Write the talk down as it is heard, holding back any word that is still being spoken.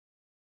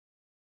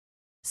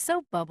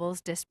Soap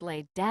bubbles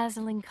display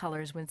dazzling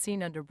colors when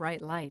seen under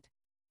bright light.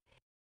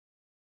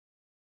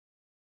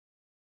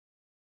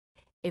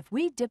 If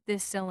we dip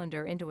this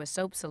cylinder into a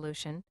soap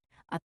solution,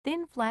 a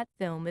thin flat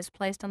film is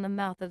placed on the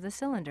mouth of the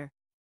cylinder.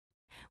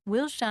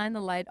 We'll shine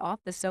the light off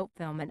the soap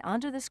film and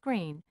onto the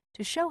screen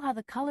to show how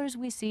the colors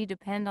we see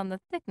depend on the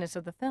thickness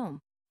of the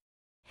film.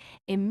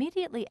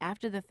 Immediately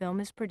after the film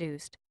is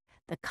produced,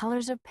 the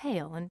colors are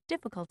pale and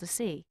difficult to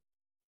see.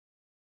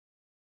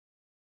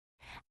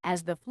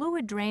 As the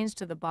fluid drains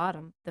to the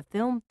bottom, the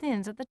film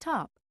thins at the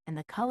top and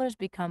the colors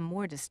become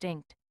more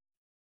distinct.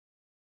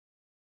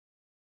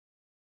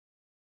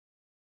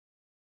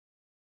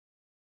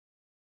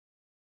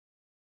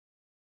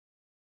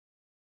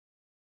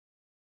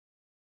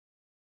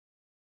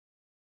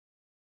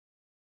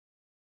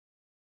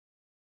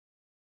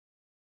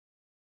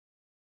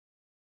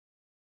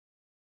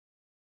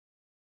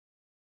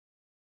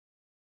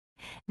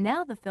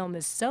 Now the film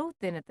is so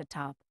thin at the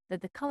top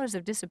that the colors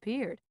have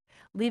disappeared,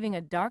 leaving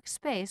a dark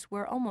space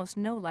where almost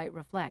no light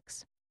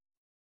reflects.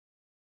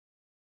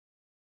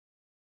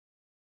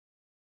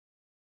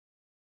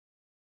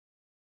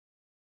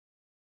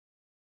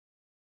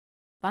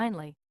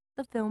 Finally,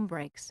 the film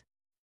breaks.